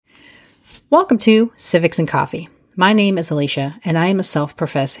Welcome to Civics and Coffee. My name is Alicia, and I am a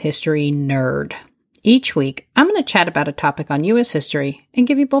self-professed history nerd. Each week, I'm going to chat about a topic on U.S. history and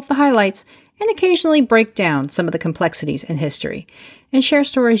give you both the highlights and occasionally break down some of the complexities in history and share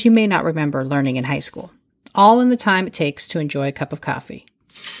stories you may not remember learning in high school, all in the time it takes to enjoy a cup of coffee.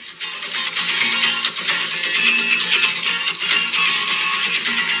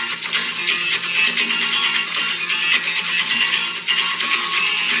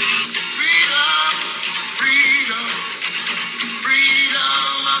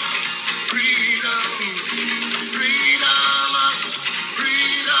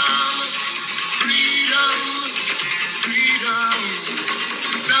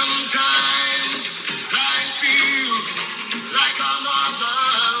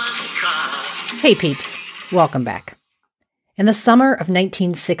 Hey peeps, welcome back. In the summer of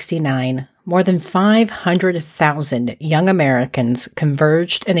 1969, more than 500,000 young Americans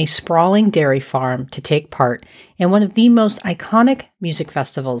converged in a sprawling dairy farm to take part in one of the most iconic music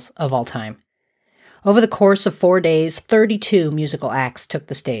festivals of all time. Over the course of 4 days, 32 musical acts took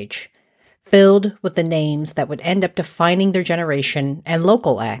the stage, filled with the names that would end up defining their generation and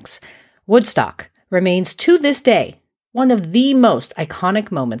local acts. Woodstock remains to this day one of the most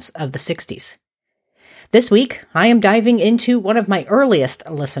iconic moments of the 60s. This week, I am diving into one of my earliest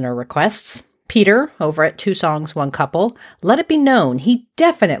listener requests. Peter, over at Two Songs, One Couple, let it be known he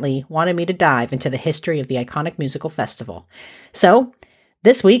definitely wanted me to dive into the history of the iconic musical festival. So,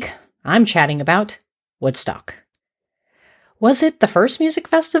 this week, I'm chatting about Woodstock. Was it the first music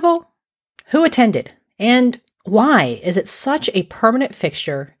festival? Who attended? And why is it such a permanent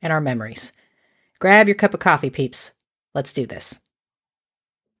fixture in our memories? Grab your cup of coffee, peeps. Let's do this.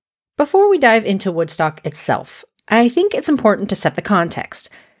 Before we dive into Woodstock itself, I think it's important to set the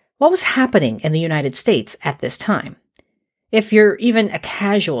context. What was happening in the United States at this time? If you're even a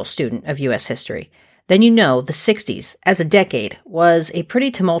casual student of U.S. history, then you know the 60s as a decade was a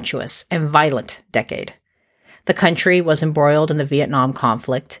pretty tumultuous and violent decade. The country was embroiled in the Vietnam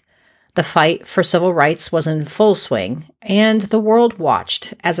conflict, the fight for civil rights was in full swing, and the world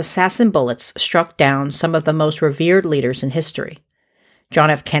watched as assassin bullets struck down some of the most revered leaders in history. John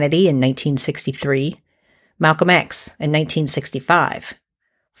F. Kennedy in 1963, Malcolm X in 1965,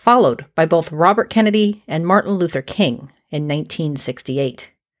 followed by both Robert Kennedy and Martin Luther King in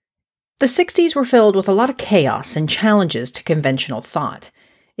 1968. The 60s were filled with a lot of chaos and challenges to conventional thought.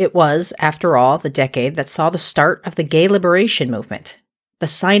 It was, after all, the decade that saw the start of the gay liberation movement, the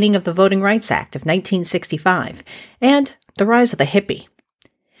signing of the Voting Rights Act of 1965, and the rise of the hippie.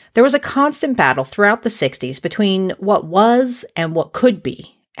 There was a constant battle throughout the 60s between what was and what could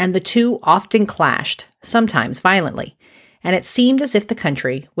be, and the two often clashed, sometimes violently, and it seemed as if the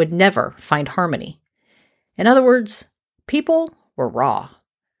country would never find harmony. In other words, people were raw.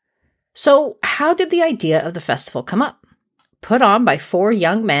 So how did the idea of the festival come up? Put on by 4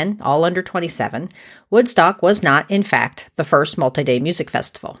 young men, all under 27, Woodstock was not, in fact, the first multi-day music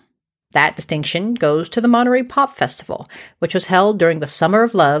festival. That distinction goes to the Monterey Pop Festival, which was held during the Summer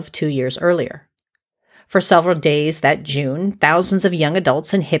of Love 2 years earlier. For several days that June, thousands of young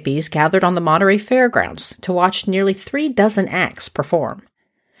adults and hippies gathered on the Monterey Fairgrounds to watch nearly 36 acts perform.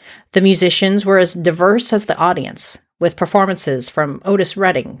 The musicians were as diverse as the audience, with performances from Otis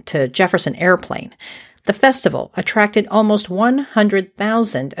Redding to Jefferson Airplane. The festival attracted almost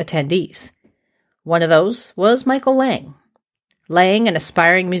 100,000 attendees. One of those was Michael Lang. Lang, an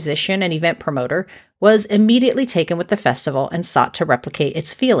aspiring musician and event promoter, was immediately taken with the festival and sought to replicate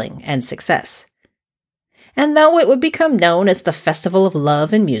its feeling and success. And though it would become known as the Festival of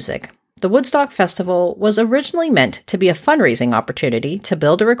Love and Music, the Woodstock Festival was originally meant to be a fundraising opportunity to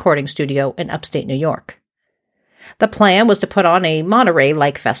build a recording studio in upstate New York. The plan was to put on a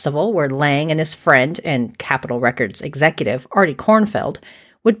Monterey-like festival where Lang and his friend and Capitol Records executive Artie Kornfeld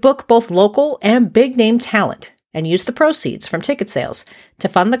would book both local and big-name talent and use the proceeds from ticket sales to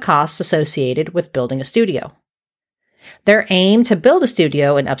fund the costs associated with building a studio. Their aim to build a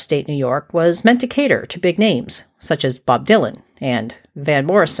studio in upstate New York was meant to cater to big names, such as Bob Dylan and Van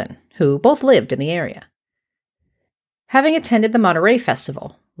Morrison, who both lived in the area. Having attended the Monterey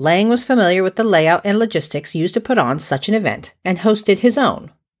Festival, Lang was familiar with the layout and logistics used to put on such an event and hosted his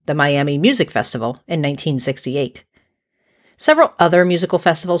own, the Miami Music Festival, in 1968. Several other musical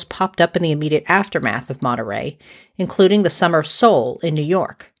festivals popped up in the immediate aftermath of Monterey, including the Summer of Soul in New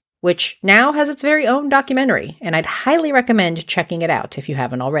York, which now has its very own documentary, and I'd highly recommend checking it out if you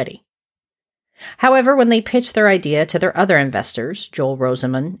haven't already. However, when they pitched their idea to their other investors, Joel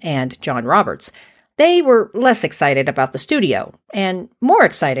Rosenman and John Roberts, they were less excited about the studio and more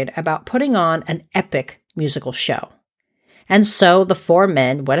excited about putting on an epic musical show. And so the four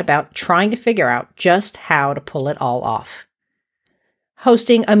men went about trying to figure out just how to pull it all off.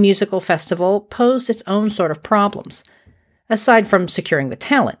 Hosting a musical festival posed its own sort of problems. Aside from securing the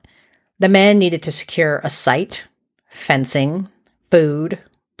talent, the men needed to secure a site, fencing, food,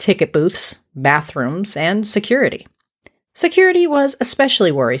 ticket booths, bathrooms, and security. Security was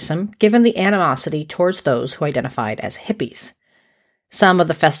especially worrisome given the animosity towards those who identified as hippies. Some of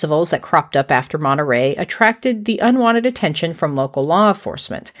the festivals that cropped up after Monterey attracted the unwanted attention from local law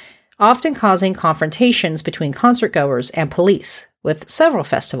enforcement, often causing confrontations between concertgoers and police, with several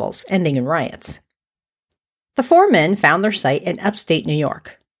festivals ending in riots. The four men found their site in upstate New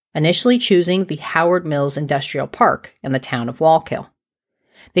York, initially choosing the Howard Mills Industrial Park in the town of Wallkill.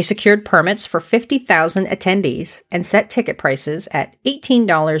 They secured permits for 50,000 attendees and set ticket prices at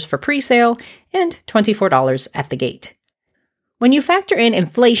 $18 for pre-sale and $24 at the gate. When you factor in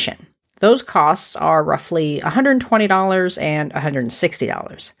inflation, those costs are roughly $120 and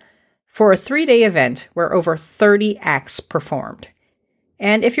 $160 for a 3-day event where over 30 acts performed.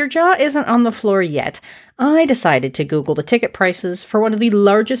 And if your jaw isn't on the floor yet, I decided to Google the ticket prices for one of the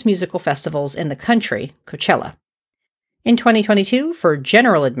largest musical festivals in the country, Coachella. In 2022, for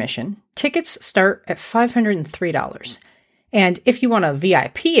general admission, tickets start at $503. And if you want a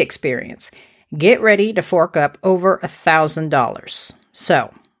VIP experience, get ready to fork up over $1,000.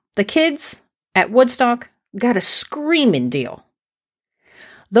 So, the kids at Woodstock got a screaming deal.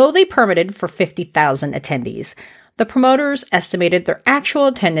 Though they permitted for 50,000 attendees, the promoters estimated their actual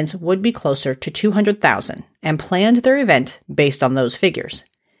attendance would be closer to 200,000 and planned their event based on those figures.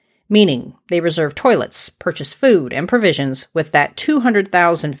 Meaning they reserved toilets, purchased food and provisions with that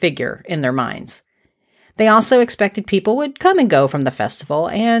 200,000 figure in their minds. They also expected people would come and go from the festival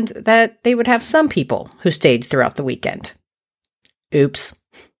and that they would have some people who stayed throughout the weekend. Oops.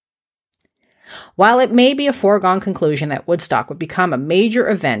 While it may be a foregone conclusion that Woodstock would become a major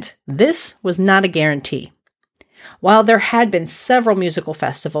event, this was not a guarantee. While there had been several musical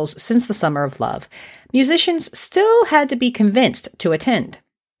festivals since the Summer of Love, musicians still had to be convinced to attend.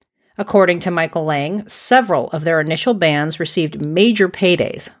 According to Michael Lang, several of their initial bands received major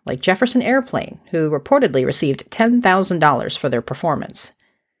paydays, like Jefferson Airplane, who reportedly received $10,000 for their performance.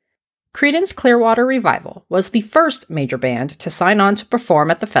 Creedence Clearwater Revival was the first major band to sign on to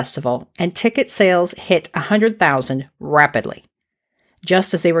perform at the festival, and ticket sales hit 100,000 rapidly.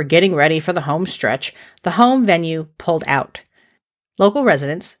 Just as they were getting ready for the home stretch, the home venue pulled out. Local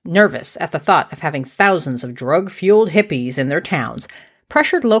residents, nervous at the thought of having thousands of drug-fueled hippies in their towns,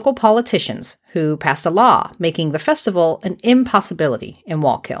 pressured local politicians who passed a law making the festival an impossibility in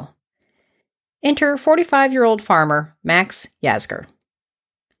Wallkill. Enter 45-year-old farmer Max Yasgur.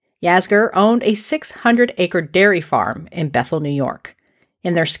 Yasgur owned a 600-acre dairy farm in Bethel, New York.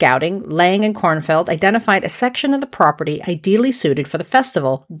 In their scouting, Lang and Kornfeld identified a section of the property ideally suited for the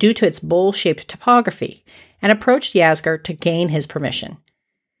festival due to its bowl-shaped topography and approached Yasgur to gain his permission.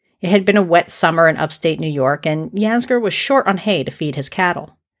 It had been a wet summer in upstate New York, and Yasgur was short on hay to feed his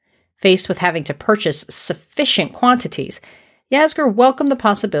cattle. Faced with having to purchase sufficient quantities, Yasgur welcomed the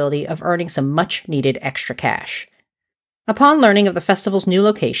possibility of earning some much-needed extra cash. Upon learning of the festival's new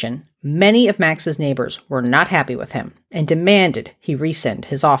location, many of Max's neighbors were not happy with him and demanded he rescind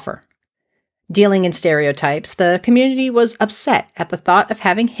his offer. Dealing in stereotypes, the community was upset at the thought of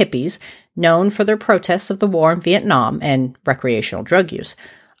having hippies, known for their protests of the war in Vietnam and recreational drug use,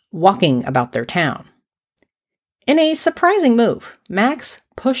 walking about their town. In a surprising move, Max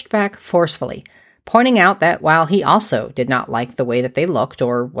pushed back forcefully, pointing out that while he also did not like the way that they looked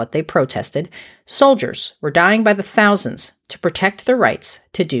or what they protested, soldiers were dying by the thousands to protect their rights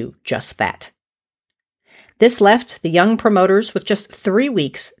to do just that. This left the young promoters with just 3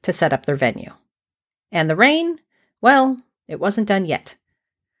 weeks to set up their venue. And the rain? Well, it wasn't done yet.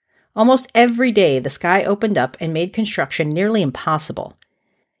 Almost every day the sky opened up and made construction nearly impossible.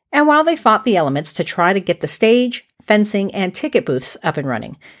 And while they fought the elements to try to get the stage, fencing, and ticket booths up and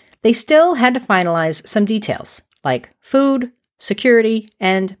running, they still had to finalize some details, like food, security,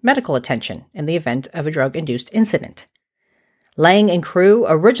 and medical attention in the event of a drug-induced incident. Lang and crew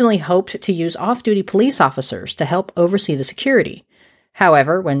originally hoped to use off-duty police officers to help oversee the security.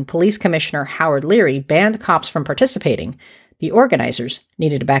 However, when Police Commissioner Howard Leary banned cops from participating, the organizers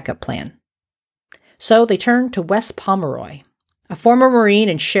needed a backup plan. So they turned to Wes Pomeroy, a former Marine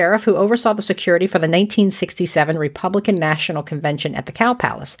and sheriff who oversaw the security for the 1967 Republican National Convention at the Cow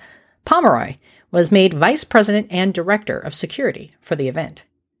Palace. Pomeroy was made vice president and director of security for the event.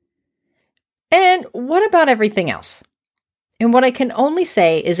 And what about everything else? In what I can only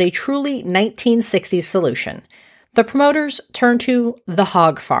say is a truly 1960s solution, the promoters turned to the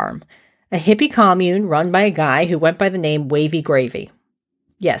Hog Farm, a hippie commune run by a guy who went by the name Wavy Gravy.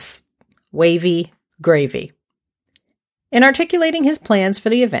 Yes, Wavy Gravy. In articulating his plans for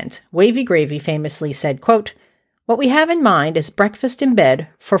the event, Wavy Gravy famously said, quote, "What we have in mind is breakfast in bed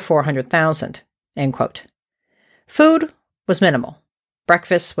for 400,000, end quote. Food was minimal.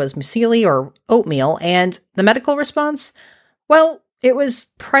 Breakfast was muesli or oatmeal, and the medical response? Well, it was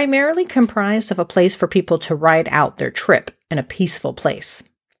primarily comprised of a place for people to ride out their trip in a peaceful place.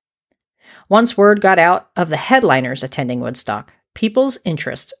 Once word got out of the headliners attending Woodstock, people's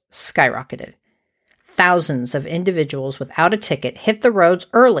interest skyrocketed. Thousands of individuals without a ticket hit the roads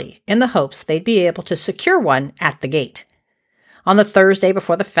early in the hopes they'd be able to secure one at the gate. On the Thursday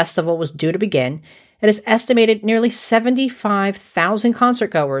before the festival was due to begin, it is estimated nearly 75,000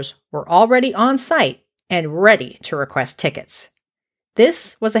 concertgoers were already on site and ready to request tickets.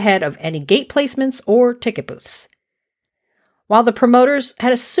 This was ahead of any gate placements or ticket booths. While the promoters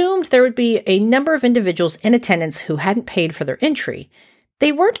had assumed there would be a number of individuals in attendance who hadn't paid for their entry,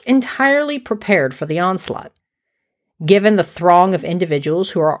 they weren't entirely prepared for the onslaught. Given the throng of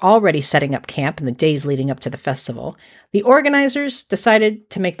individuals who are already setting up camp in the days leading up to the festival, the organizers decided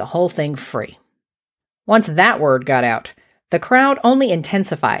to make the whole thing free. Once that word got out, the crowd only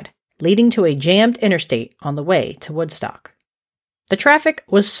intensified, leading to a jammed interstate on the way to Woodstock. The traffic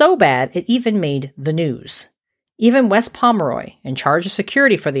was so bad it even made the news. Even Wes Pomeroy, in charge of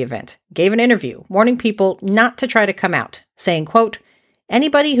security for the event, gave an interview warning people not to try to come out, saying, quote,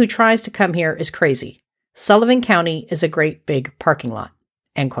 "Anybody who tries to come here is crazy. Sullivan County is a great big parking lot,"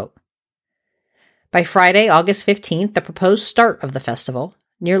 end quote. By Friday, August 15th, the proposed start of the festival,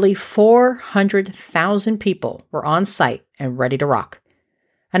 nearly 400,000 people were on site and ready to rock.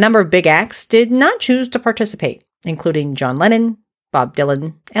 A number of big acts did not choose to participate, including John Lennon, Bob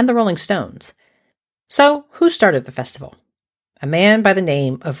Dylan, and the Rolling Stones. So, who started the festival? A man by the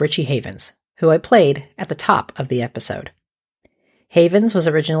name of Richie Havens, who I played at the top of the episode. Havens was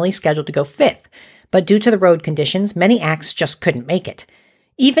originally scheduled to go fifth, but due to the road conditions, many acts just couldn't make it.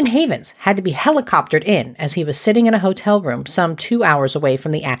 Even Havens had to be helicoptered in as he was sitting in a hotel room some 2 hours away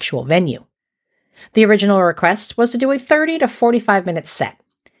from the actual venue. The original request was to do a 30 to 45-minute set.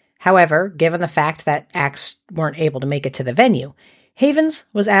 However, given the fact that acts weren't able to make it to the venue, Havens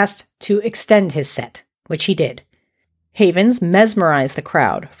was asked to extend his set, which he did. Havens mesmerized the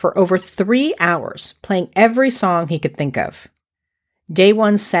crowd for over 3 hours, playing every song he could think of. Day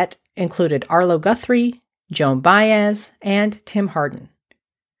one's set included Arlo Guthrie, Joan Baez, and Tim Hardin.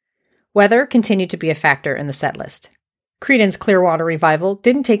 Weather continued to be a factor in the set list. Creedence Clearwater Revival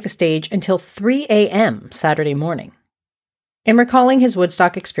didn't take the stage until 3 a.m. Saturday morning. In recalling his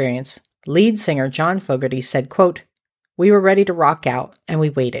Woodstock experience, lead singer John Fogerty said, quote, "We were ready to rock out, and we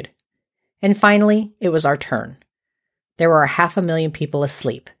waited. And finally, it was our turn. There were 500,000 people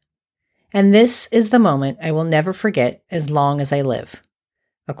asleep. And this is the moment I will never forget as long as I live.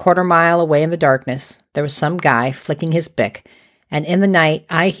 A quarter mile away in the darkness, there was some guy flicking his bick, and in the night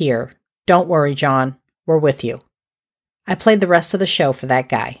I hear, 'Don't worry, John, we're with you.' I played the rest of the show for that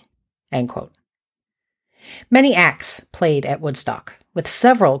guy." End quote. Many acts played at Woodstock, with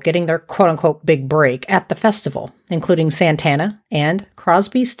several getting their quote-unquote big break at the festival, including Santana and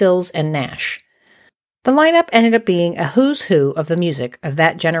Crosby, Stills, and Nash. The lineup ended up being a who's who of the music of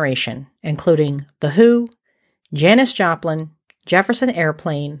that generation, including The Who, Janis Joplin, Jefferson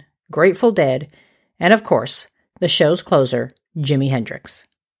Airplane, Grateful Dead, and of course, the show's closer, Jimi Hendrix.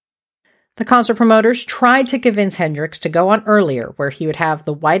 The concert promoters tried to convince Hendrix to go on earlier where he would have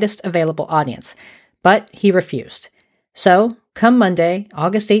the widest available audience, but he refused. So, come Monday,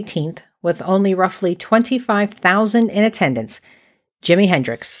 August 18th, with only roughly 25,000 in attendance, Jimi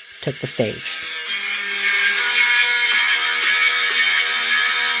Hendrix took the stage.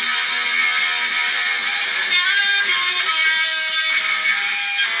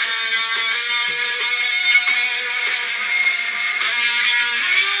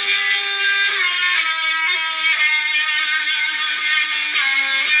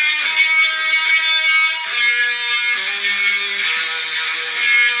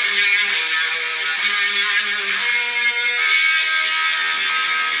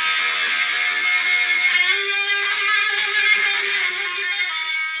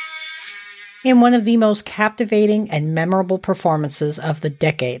 In one of the most captivating and memorable performances of the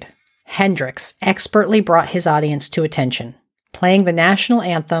decade, Hendrix expertly brought his audience to attention, playing the national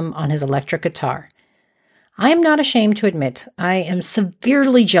anthem on his electric guitar. I am not ashamed to admit I am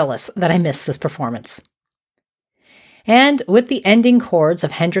severely jealous that I missed this performance. And with the ending chords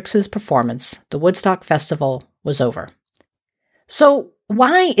of Hendrix's performance, the Woodstock Festival was over. So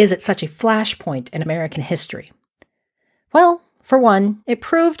why is it such a flashpoint in American history? Well, For one, it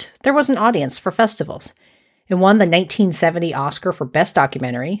proved there was an audience for festivals. It won the 1970 Oscar for Best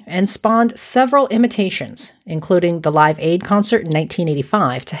Documentary and spawned several imitations, including the Live Aid concert in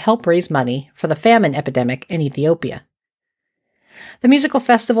 1985 to help raise money for the famine epidemic in Ethiopia. The musical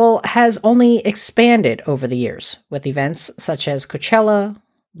festival has only expanded over the years, with events such as Coachella,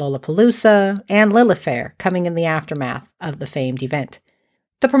 Lollapalooza, and Lilith Fair coming in the aftermath of the famed event.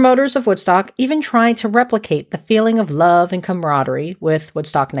 The promoters of Woodstock even tried to replicate the feeling of love and camaraderie with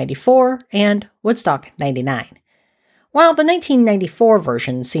Woodstock 94 and Woodstock 99. While the 1994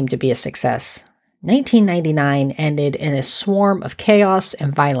 version seemed to be a success, 1999 ended in a swarm of chaos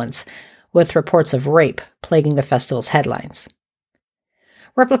and violence, with reports of rape plaguing the festival's headlines.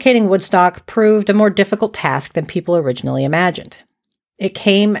 Replicating Woodstock proved a more difficult task than people originally imagined. It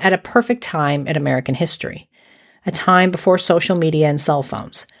came at a perfect time in American history, a time before social media and cell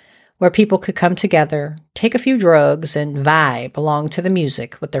phones, where people could come together, take a few drugs, and vibe along to the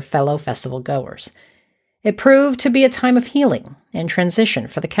music with their fellow festival goers. It proved to be a time of healing and transition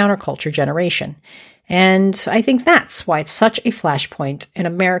for the counterculture generation, and I think that's why it's such a flashpoint in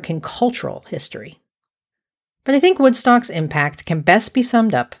American cultural history. But I think Woodstock's impact can best be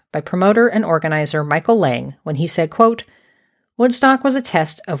summed up by promoter and organizer Michael Lang when he said, quote, "Woodstock was a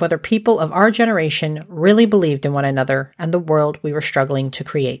test of whether people of our generation really believed in one another and the world we were struggling to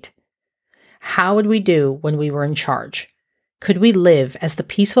create. How would we do when we were in charge? Could we live as the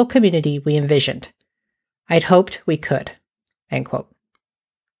peaceful community we envisioned? I'd hoped we could." End quote.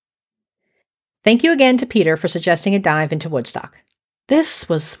 Thank you again to Peter for suggesting a dive into Woodstock. This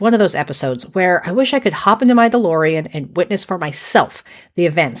was one of those episodes where I wish I could hop into my DeLorean and witness for myself the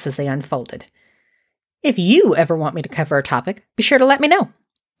events as they unfolded. If you ever want me to cover a topic, be sure to let me know.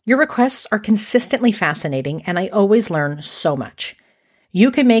 Your requests are consistently fascinating, and I always learn so much.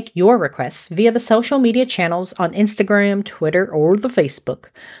 You can make your requests via the social media channels on Instagram, Twitter, or the Facebook,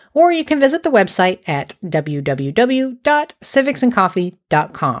 or you can visit the website at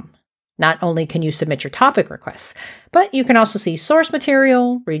www.civicsandcoffee.com. Not only can you submit your topic requests, but you can also see source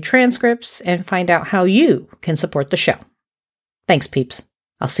material, read transcripts, and find out how you can support the show. Thanks, peeps.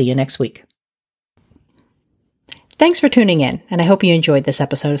 I'll see you next week. Thanks for tuning in, and I hope you enjoyed this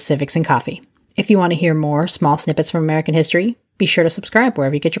episode of Civics and Coffee. If you want to hear more small snippets from American history, be sure to subscribe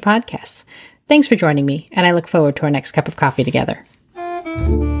wherever you get your podcasts. Thanks for joining me, and I look forward to our next cup of coffee together.